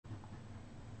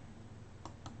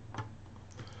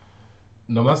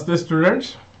Namaste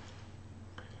students.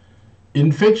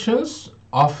 Infections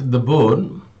of the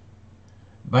bone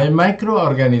by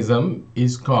microorganism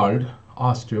is called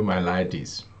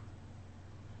osteomyelitis.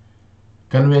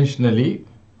 Conventionally,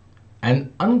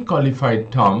 an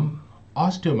unqualified term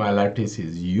osteomyelitis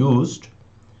is used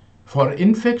for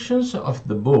infections of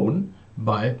the bone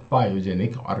by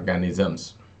pathogenic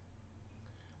organisms.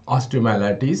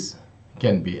 Osteomyelitis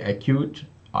can be acute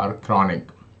or chronic.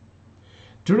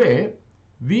 Today,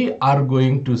 we are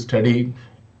going to study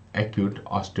acute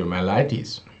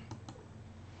osteomyelitis.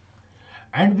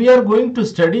 And we are going to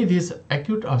study this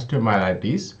acute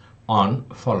osteomyelitis on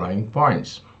following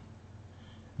points.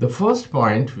 The first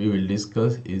point we will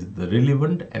discuss is the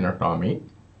relevant anatomy.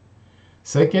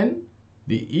 Second,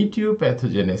 the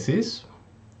etiopathogenesis.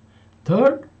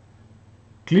 Third,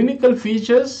 clinical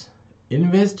features,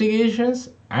 investigations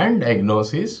and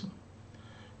diagnosis.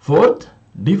 Fourth,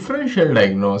 differential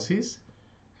diagnosis.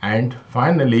 And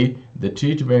finally, the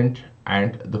treatment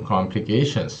and the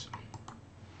complications.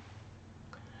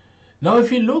 Now,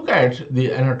 if you look at the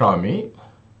anatomy,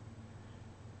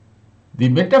 the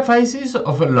metaphysis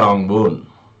of a long bone,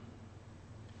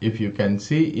 if you can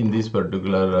see in this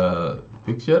particular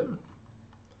picture,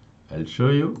 I'll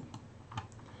show you.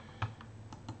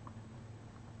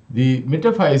 The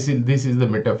metaphysis, this is the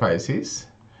metaphysis,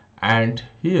 and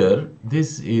here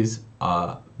this is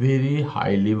a very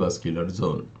highly vascular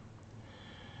zone.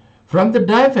 From the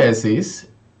diaphysis,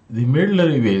 the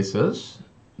medullary vessels,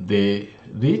 they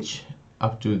reach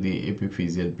up to the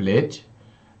epiphyseal plate,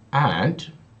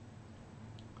 and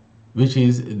which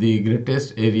is the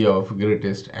greatest area of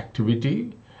greatest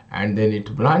activity, and then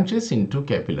it branches into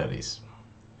capillaries.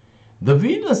 The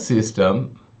venous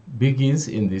system begins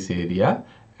in this area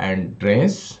and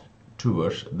drains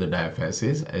towards the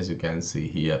diaphysis, as you can see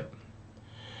here.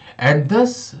 And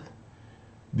thus,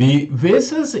 the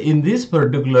vessels in this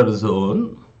particular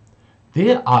zone,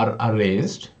 they are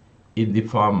arranged in the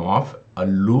form of a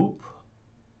loop,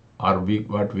 or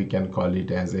what we can call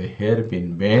it as a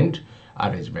hairpin bend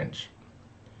arrangement.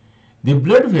 The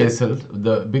blood vessels,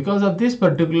 because of this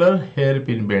particular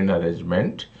hairpin bend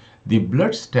arrangement, the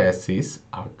blood stasis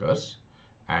occurs,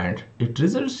 and it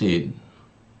results in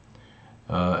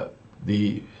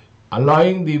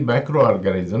allowing the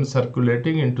microorganisms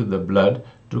circulating into the blood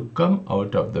to come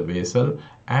out of the vessel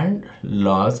and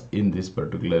lodge in this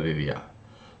particular area.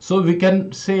 So we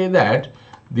can say that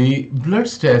the blood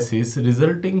stasis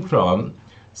resulting from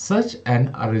such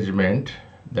an arrangement,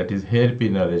 that is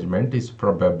hairpin arrangement, is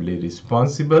probably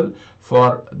responsible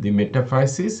for the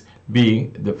metaphysis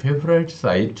being the favorite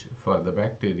site for the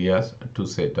bacteria to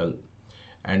settle,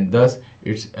 and thus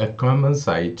it's a common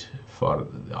site for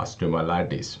the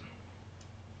osteomyelitis.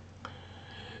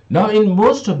 Now, in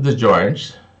most of the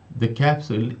joints, the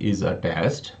capsule is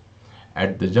attached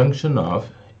at the junction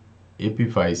of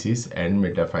epiphysis and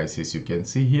metaphysis. You can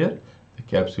see here the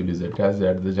capsule is attached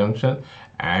at the junction,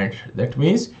 and that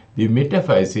means the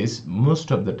metaphysis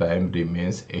most of the time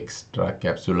remains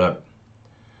extracapsular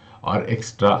or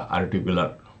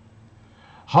extra-articular.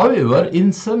 However,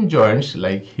 in some joints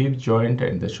like hip joint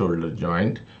and the shoulder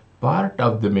joint, part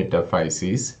of the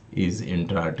metaphysis is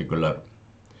intra-articular,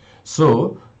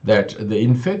 so that the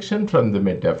infection from the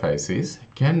metaphysis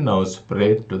can now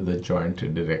spread to the joint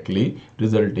directly,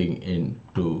 resulting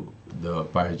into the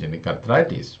pyogenic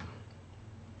arthritis.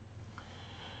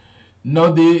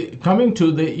 Now, coming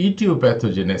to the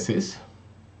etiopathogenesis,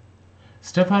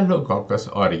 Staphylococcus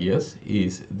aureus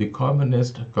is the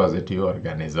commonest causative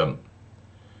organism.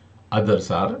 Others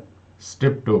are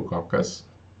Streptococcus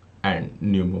and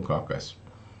Pneumococcus.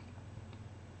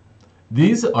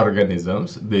 These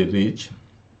organisms, they reach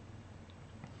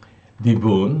the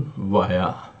bone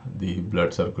via the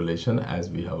blood circulation, as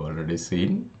we have already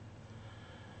seen.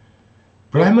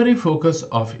 Primary focus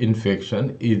of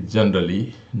infection is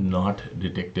generally not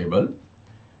detectable.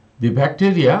 The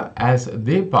bacteria, as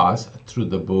they pass through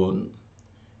the bone,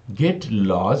 get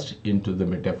lodged into the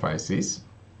metaphysis.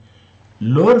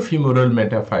 Lower femoral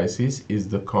metaphysis is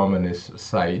the commonest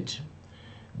site.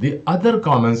 The other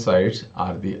common sites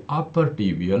are the upper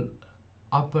tibial,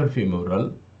 upper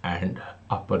femoral, and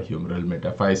upper humeral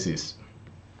metaphysis.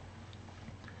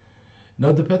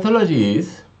 Now, the pathology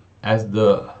is as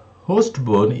the host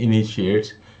bone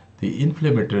initiates the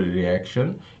inflammatory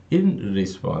reaction in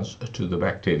response to the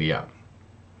bacteria.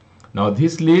 Now,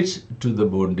 this leads to the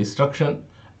bone destruction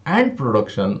and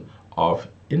production of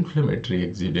inflammatory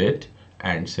exudate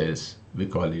and cells. We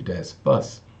call it as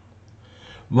pus.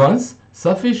 Once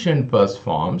sufficient pus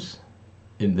forms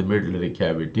in the medullary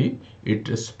cavity,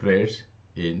 it spreads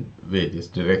in various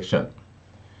directions.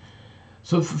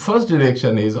 So first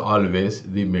direction is always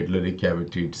the medullary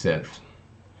cavity itself.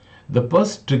 The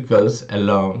pus trickles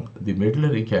along the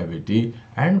medullary cavity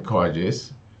and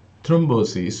causes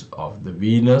thrombosis of the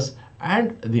venous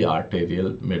and the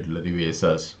arterial medullary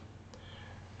vessels.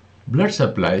 Blood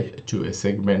supply to a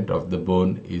segment of the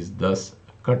bone is thus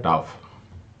cut off.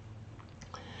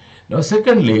 Now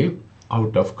secondly,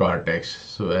 out of cortex.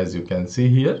 So as you can see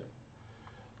here,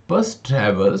 pus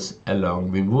travels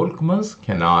along the Volkmann's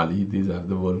canal, these are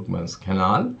the Volkmann's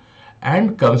canal,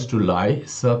 and comes to lie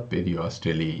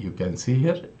subperiosteally, you can see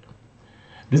here,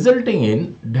 resulting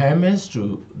in damage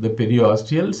to the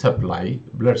periosteal supply,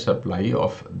 blood supply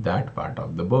of that part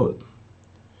of the bone.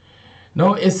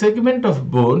 Now a segment of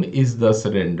bone is thus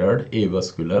rendered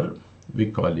avascular,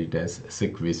 we call it as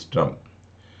sequestrum.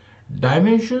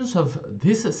 Dimensions of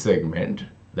this segment,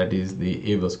 that is the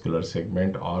avascular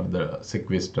segment or the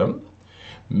sequestrum,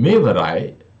 may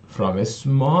vary from a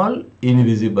small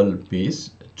invisible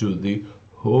piece to the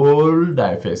whole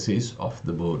diaphysis of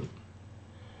the bone.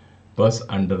 Pus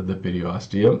under the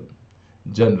periosteum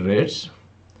generates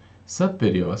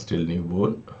subperiosteal new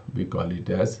bone, we call it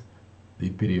as the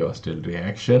periosteal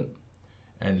reaction,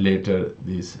 and later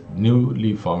this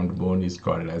newly found bone is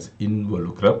called as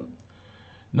involucrum.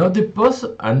 Now the pus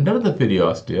under the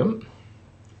periosteum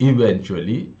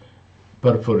eventually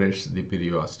perforates the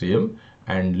periosteum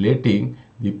and letting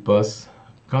the pus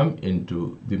come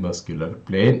into the muscular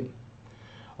plane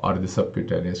or the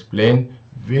subcutaneous plane,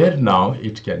 where now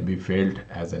it can be felt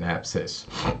as an abscess.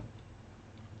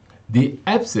 The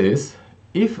abscess,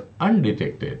 if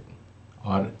undetected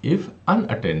or if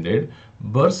unattended,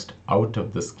 burst out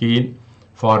of the skin,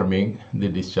 forming the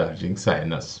discharging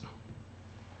sinus.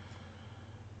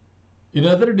 In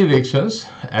other directions,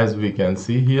 as we can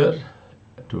see here,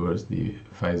 towards the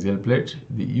physeal plate,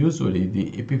 usually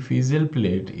the epiphyseal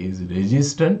plate is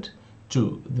resistant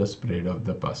to the spread of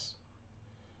the pus.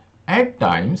 At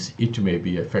times, it may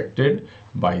be affected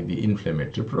by the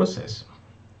inflammatory process.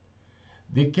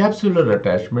 The capsular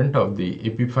attachment of the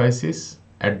epiphysis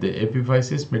at the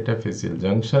epiphysis-metaphyseal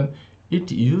junction,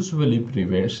 it usually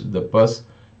prevents the pus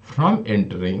from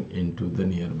entering into the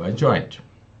nearby joint.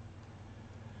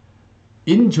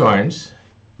 In joints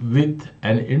with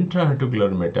an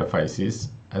intra-articular metaphysis,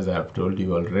 as I have told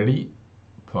you already,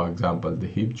 for example, the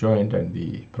hip joint and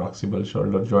the proximal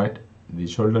shoulder joint,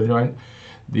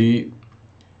 the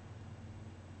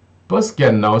pus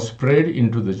can now spread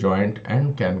into the joint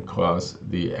and can cause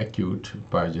the acute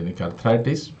pyogenic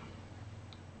arthritis.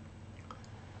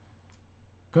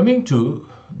 Coming to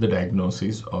the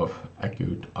diagnosis of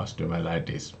acute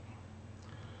osteomyelitis.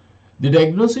 The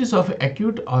diagnosis of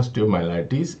acute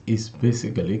osteomyelitis is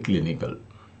basically clinical.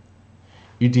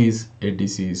 It is a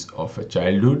disease of a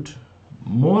childhood,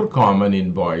 more common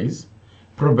in boys,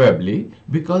 probably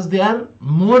because they are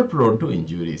more prone to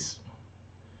injuries.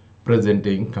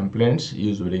 Presenting complaints,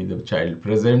 usually the child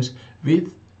presents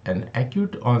with an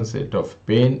acute onset of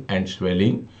pain and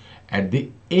swelling at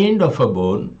the end of a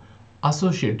bone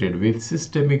associated with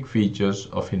systemic features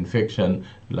of infection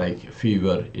like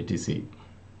fever, etc.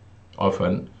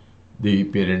 Often, the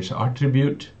parents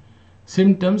attribute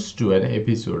symptoms to an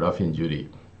episode of injury,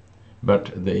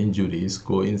 but the injury is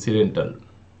coincidental.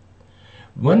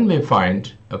 One may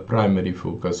find a primary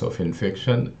focus of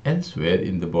infection elsewhere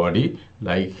in the body,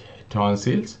 like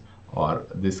tonsils or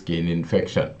the skin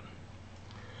infection.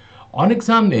 On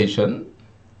examination,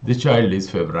 the child is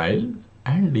febrile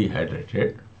and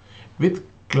dehydrated with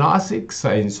classic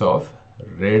signs of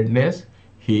redness,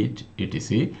 heat,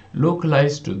 etc.,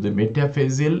 localized to the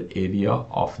metaphyseal area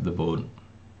of the bone.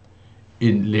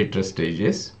 In later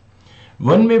stages,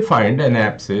 one may find an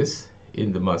abscess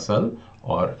in the muscle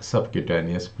or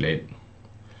subcutaneous plane.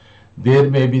 There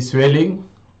may be swelling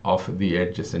of the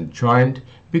adjacent joint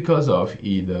because of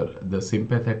either the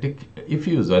sympathetic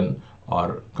effusion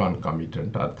or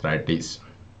concomitant arthritis.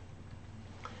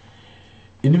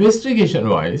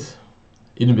 Investigation-wise,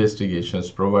 investigations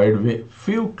provide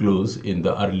few clues in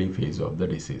the early phase of the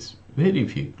disease, very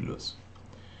few clues.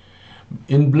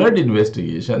 In blood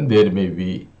investigation, there may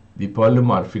be the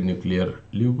polymorphinuclear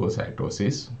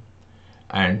leukocytosis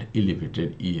and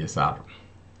elevated ESR.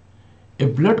 A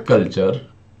blood culture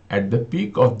at the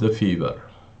peak of the fever,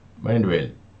 mind well,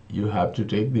 you have to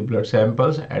take the blood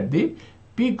samples at the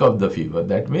peak of the fever.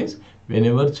 That means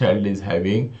whenever child is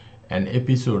having an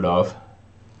episode of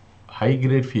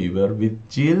high-grade fever with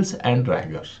chills and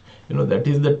rigors, that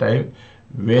is the time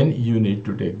when you need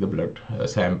to take the blood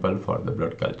sample for the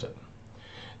blood culture.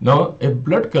 Now, a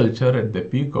blood culture at the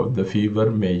peak of the fever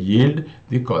may yield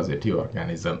the causative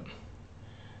organism.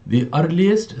 The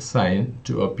earliest sign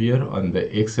to appear on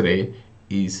the X-ray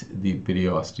is the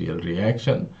periosteal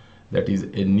reaction. That is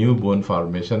a new bone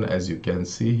formation. As you can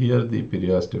see here, the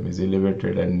periosteum is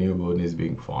elevated and new bone is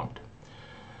being formed.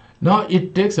 Now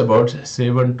it takes about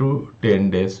 7 to 10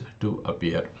 days to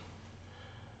appear.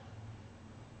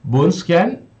 A bone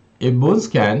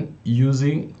scan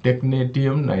using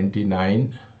technetium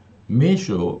 99 may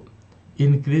show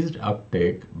increased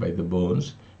uptake by the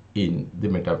bones in the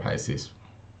metaphysis.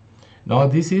 Now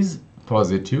this is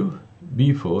positive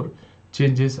before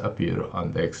changes appear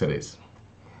on the X-rays.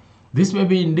 This may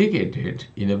be indicated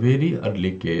in a very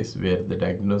early case where the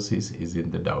diagnosis is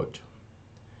in the doubt.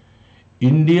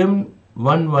 Indium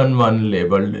 111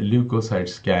 labeled leukocyte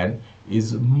scan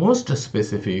is most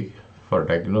specific for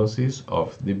diagnosis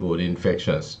of the bone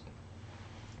infections.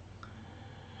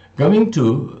 Coming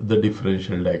to the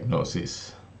differential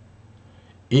diagnosis.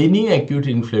 Any acute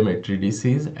inflammatory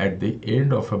disease at the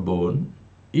end of a bone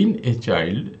in a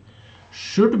child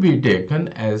should be taken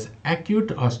as acute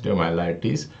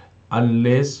osteomyelitis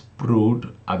unless proved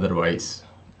otherwise.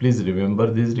 Please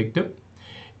remember this dictum.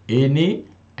 Any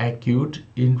acute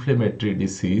inflammatory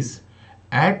disease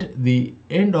at the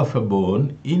end of a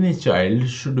bone in a child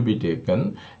should be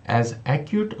taken as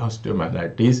acute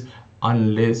osteomyelitis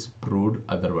unless proved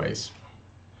otherwise.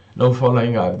 Now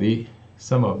following are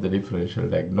some of the differential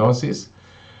diagnoses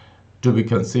to be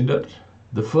considered.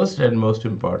 The first and most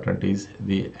important is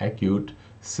the acute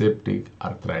septic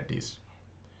arthritis.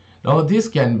 Now this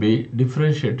can be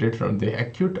differentiated from the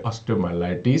acute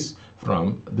osteomyelitis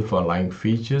from the following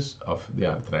features of the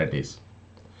arthritis.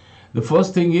 The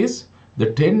first thing is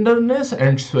the tenderness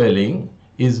and swelling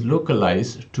is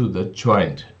localized to the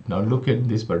joint. Now look at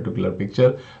this particular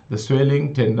picture. The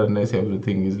swelling, tenderness,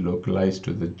 everything is localized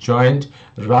to the joint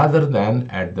rather than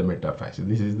at the metaphysis.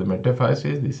 This is the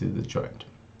metaphysis, this is the joint.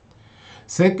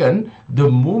 Second, the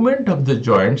movement of the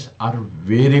joints are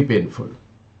very painful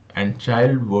and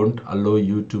child won't allow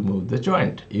you to move the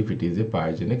joint if it is a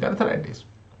pyogenic arthritis.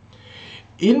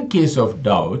 In case of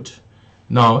doubt,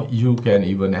 now you can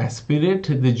even aspirate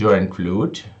the joint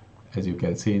fluid, as you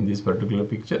can see in this particular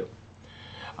picture,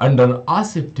 under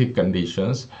aseptic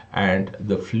conditions and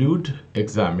the fluid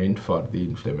examined for the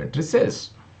inflammatory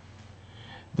cells.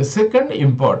 The second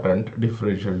important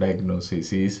differential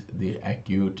diagnosis is the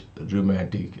acute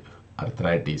rheumatic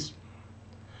arthritis.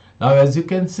 Now as you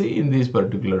can see in this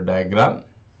particular diagram,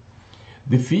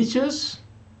 the features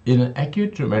in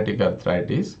acute rheumatic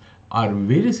arthritis are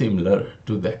very similar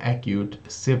to the acute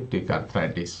septic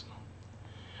arthritis.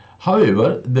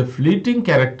 However, the fleeting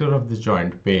character of the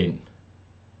joint pain,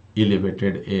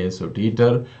 elevated ASO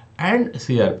titer and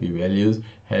CRP values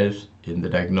helps in the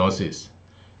diagnosis.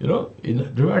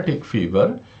 In rheumatic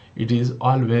fever, it is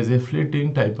always a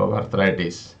fleeting type of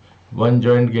arthritis. One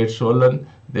joint gets swollen,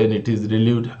 then it is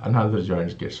relieved, another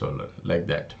joint gets swollen, like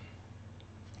that.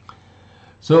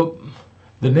 So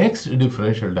the next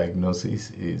differential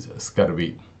diagnosis is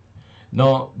scurvy.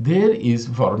 Now there is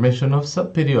formation of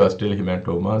subperiosteal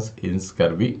hematomas in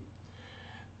scurvy.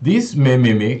 This may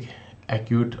mimic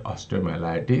acute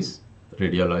osteomyelitis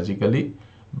radiologically,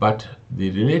 but the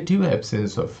relative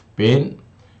absence of pain,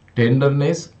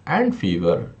 tenderness and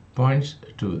fever points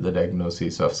to the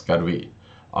diagnosis of scurvy.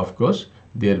 Of course,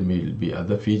 there will be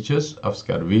other features of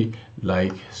scurvy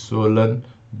like swollen,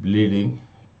 bleeding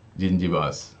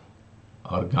gingivas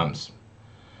or gums,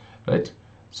 right?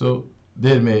 So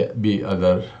there may be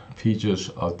other features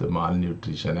of the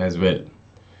malnutrition as well.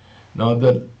 Now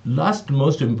the last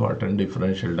most important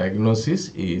differential diagnosis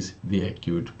is the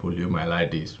acute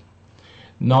poliomyelitis.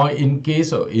 Now in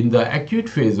the acute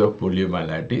phase of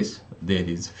poliomyelitis, there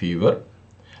is fever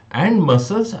and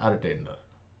muscles are tender,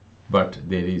 but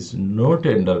there is no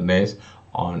tenderness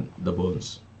on the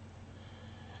bones.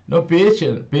 Now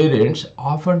parents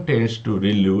often tend to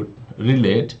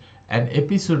relate an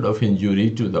episode of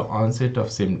injury to the onset of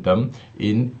symptom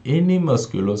in any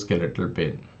musculoskeletal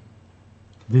pain.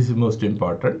 This is most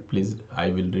important. Please, I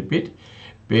will repeat.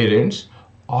 Parents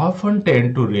often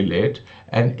tend to relate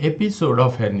an episode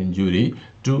of an injury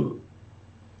to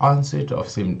onset of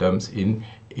symptoms in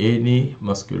any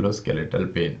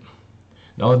musculoskeletal pain.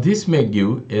 Now this may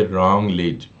give a wrong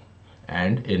lead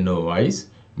and a novice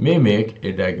may make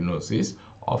a diagnosis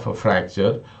of a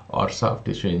fracture or soft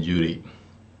tissue injury.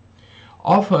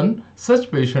 Often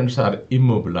such patients are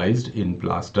immobilized in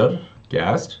plaster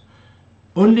cast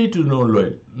only to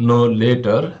know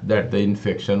later that the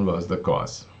infection was the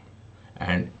cause.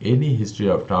 And any history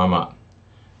of trauma,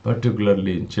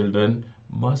 particularly in children,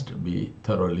 must be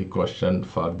thoroughly questioned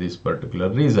for this particular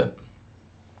reason.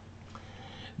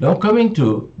 Now coming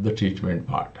to the treatment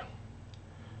part.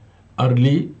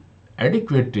 Early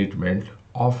adequate treatment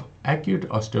of acute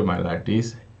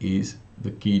osteomyelitis is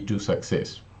the key to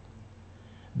success.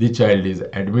 The child is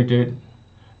admitted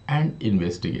and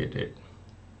investigated.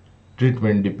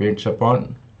 Treatment depends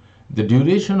upon the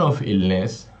duration of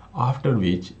illness, after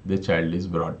which the child is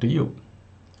brought to you.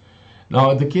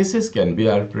 Now, the cases can be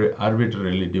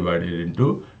arbitrarily divided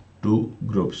into two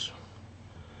groups.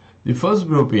 The first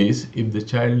group is if the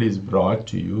child is brought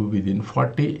to you within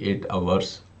 48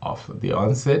 hours of the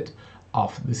onset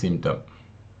of the symptom.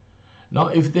 Now,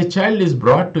 if the child is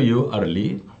brought to you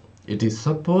early, it is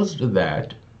supposed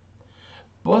that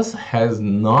pus has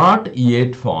not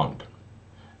yet formed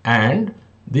and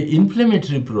the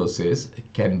inflammatory process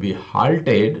can be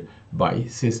halted by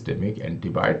systemic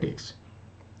antibiotics.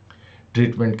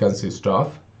 Treatment consists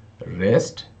of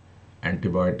rest,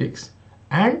 antibiotics,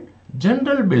 and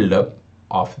general build-up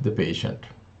of the patient.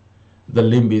 The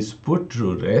limb is put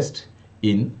to rest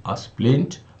in a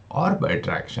splint or by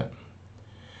traction.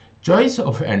 Choice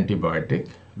of antibiotic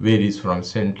varies from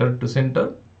center to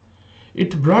center.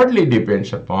 It broadly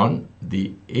depends upon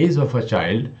the age of a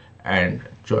child and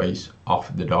choice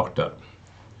of the doctor.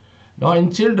 Now,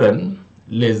 in children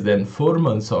less than 4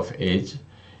 months of age,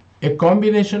 a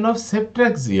combination of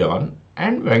ceftriaxone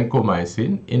and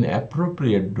vancomycin in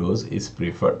appropriate dose is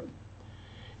preferred.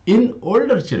 In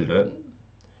older children,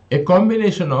 a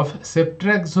combination of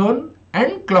ceftriaxone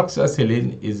and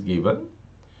cloxacillin is given.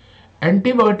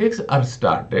 Antibiotics are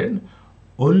started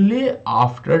only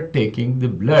after taking the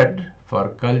blood for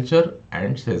culture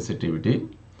and sensitivity,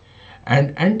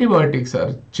 and antibiotics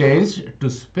are changed to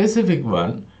specific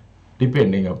one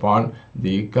depending upon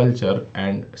the culture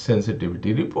and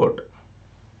sensitivity report.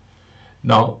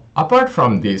 Now, apart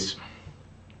from this,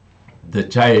 the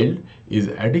child is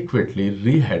adequately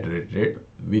rehydrated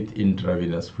with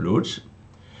intravenous fluids.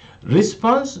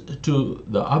 Response to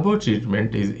the above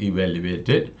treatment is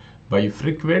evaluated by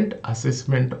frequent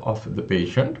assessment of the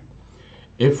patient.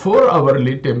 A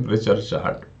 4-hourly temperature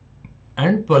chart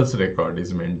and pulse record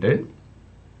is maintained.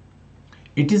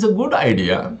 It is a good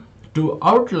idea to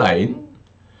outline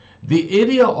the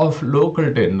area of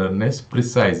local tenderness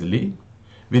precisely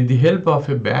with the help of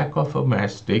a back of a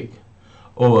matchstick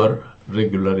over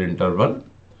regular interval.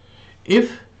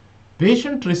 If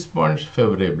patient responds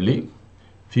favorably,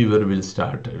 fever will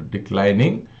start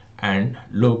declining and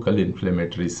local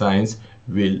inflammatory signs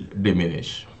will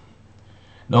diminish.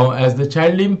 Now, as the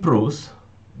child improves,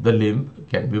 the limb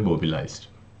can be mobilized.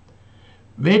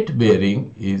 Weight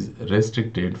bearing is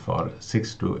restricted for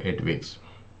 6 to 8 weeks.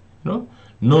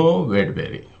 No weight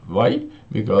bearing. Why?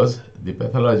 Because of the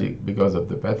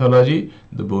pathology,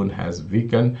 the bone has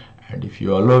weakened, and if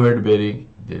you allow weight bearing,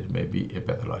 there may be a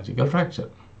pathological fracture.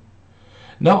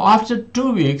 Now, after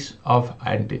 2 weeks of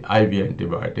IV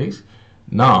antibiotics,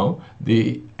 now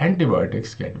the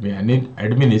antibiotics can be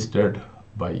administered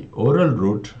by oral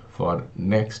route for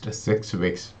next 6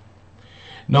 weeks.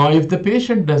 Now, if the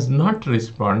patient does not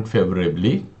respond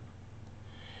favorably,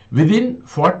 within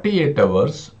 48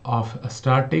 hours of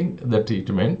starting the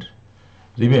treatment,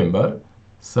 remember,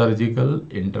 surgical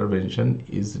intervention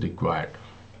is required.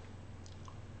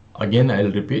 Again,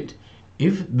 I'll repeat,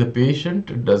 if the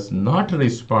patient does not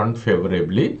respond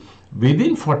favorably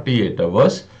within 48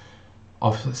 hours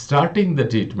of starting the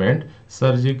treatment,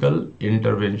 surgical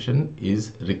intervention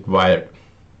is required.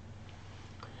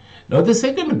 Now, the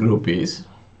second group is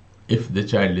if the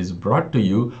child is brought to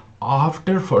you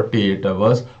after 48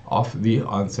 hours of the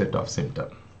onset of symptom.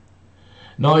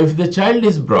 Now, if the child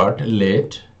is brought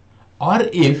late, or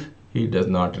if he does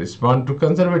not respond to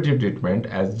conservative treatment,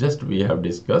 as just we have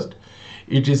discussed,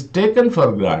 it is taken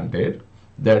for granted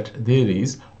that there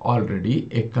is already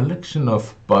a collection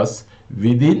of pus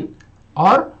within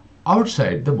or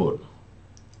outside the bone.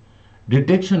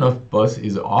 Detection of pus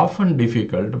is often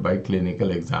difficult by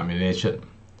clinical examination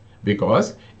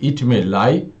because it may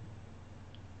lie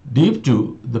deep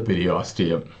to the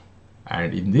periosteum,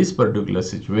 and in this particular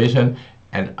situation,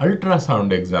 an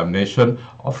ultrasound examination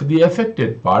of the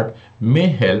affected part may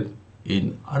help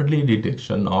in early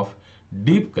detection of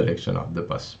deep collection of the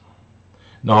pus.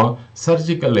 Now,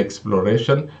 surgical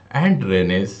exploration and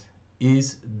drainage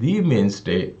is the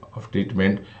mainstay of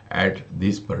treatment at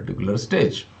this particular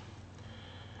stage.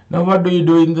 Now, what do you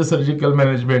do in the surgical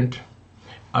management?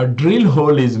 A drill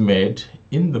hole is made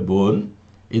in the bone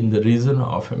in the region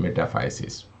of a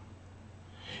metaphysis.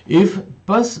 If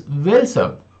pus wells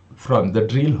up from the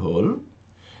drill hole,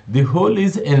 the hole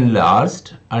is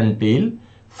enlarged until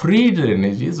free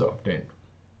drainage is obtained.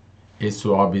 A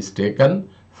swab is taken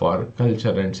for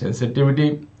culture and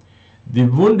sensitivity. The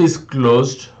wound is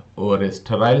closed over a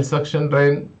sterile suction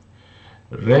drain.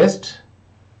 Rest,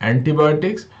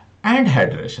 antibiotics, and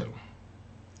hydration.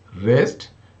 Rest,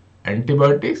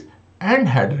 antibiotics and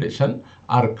hydration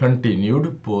are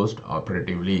continued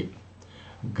post-operatively.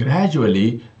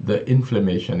 Gradually, the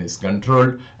inflammation is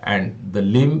controlled and the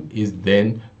limb is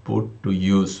then put to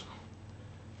use.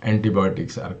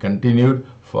 Antibiotics are continued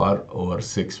for over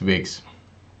 6 weeks.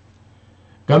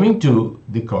 Coming to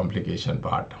the complication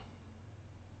part.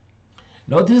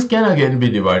 Now this can again be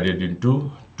divided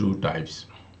into two types,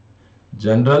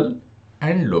 general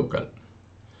and local.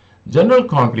 General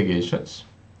complications.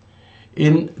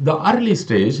 In the early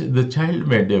stage, the child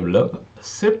may develop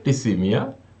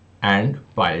septicemia and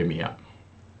pyemia.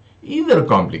 Either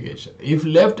complication, if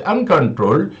left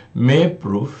uncontrolled, may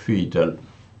prove fatal.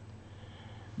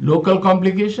 Local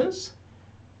complications.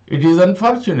 It is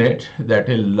unfortunate that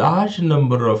a large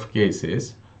number of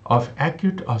cases of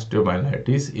acute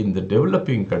osteomyelitis in the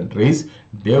developing countries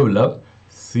develop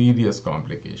serious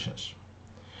complications.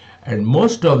 And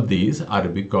most of these are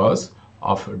because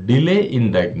of delay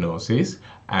in diagnosis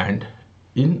and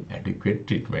inadequate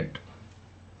treatment.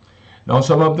 Now,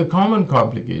 some of the common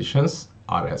complications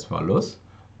are as follows.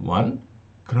 1.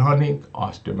 Chronic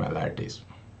osteomyelitis.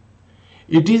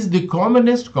 It is the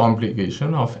commonest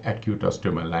complication of acute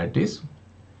osteomyelitis.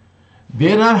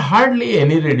 There are hardly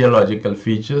any radiological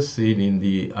features seen in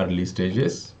the early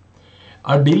stages.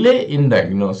 A delay in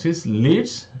diagnosis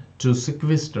leads to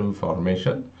sequestrum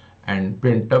formation and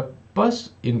pent-up pus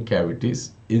in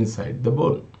cavities inside the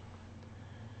bone.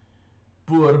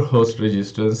 Poor host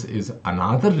resistance is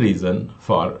another reason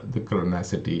for the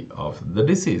chronicity of the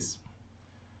disease.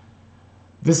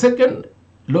 The second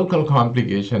local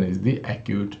complication is the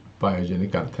acute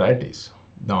pyogenic arthritis.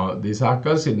 Now, this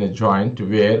occurs in a joint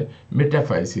where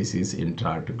metaphysis is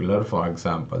intra-articular, for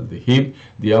example, the hip,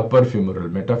 the upper femoral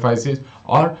metaphysis,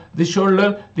 or the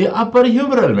shoulder, the upper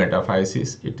humeral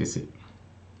metaphysis, etc.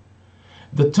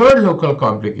 The third local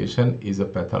complication is a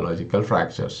pathological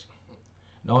fractures.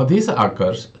 Now, this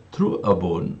occurs through a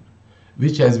bone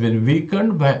which has been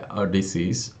weakened by a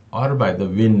disease or by the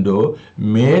window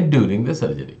made during the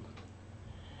surgery.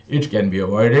 It can be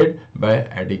avoided by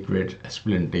adequately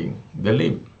splinting the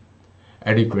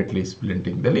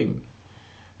limb.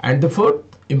 And the fourth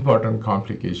important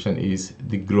complication is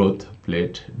the growth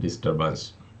plate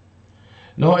disturbance.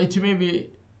 Now, it may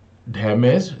be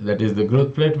damaged, that is, the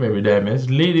growth plate may be damaged,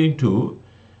 leading to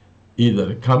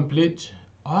either complete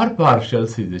or partial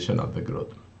cessation of the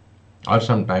growth, or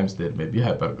sometimes there may be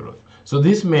hypergrowth. So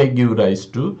this may give rise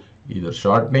to either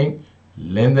shortening,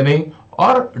 lengthening,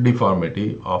 or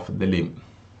deformity of the limb.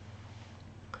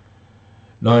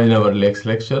 Now, in our next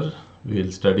lecture, we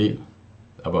will study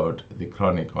about the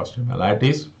chronic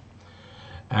osteomyelitis.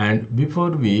 And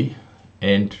before we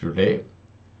end today,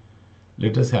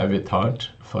 let us have a thought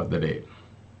for the day.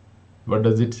 What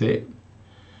does it say?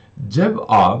 जब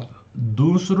आप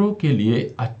दूसरों के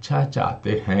लिए अच्छा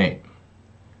चाहते हैं,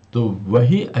 तो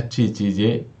वही अच्छी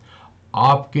चीजें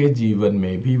आपके जीवन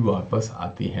में भी वापस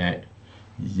आती हैं।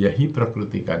 यही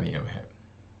प्रकृति का नियम है।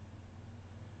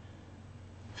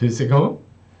 फिर से कहो,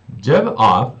 जब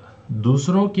आप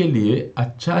दूसरों के लिए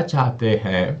अच्छा चाहते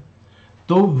हैं,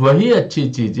 तो वही अच्छी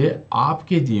चीजें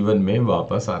आपके जीवन में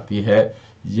वापस आती है।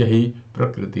 यही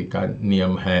प्रकृति का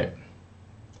नियम है।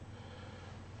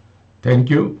 Thank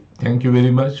you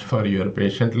very much for your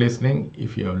patient listening.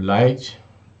 If you have liked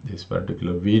this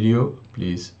particular video,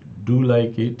 please do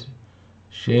like it,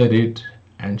 share it,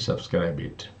 and subscribe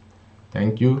it.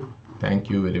 Thank you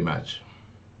very much.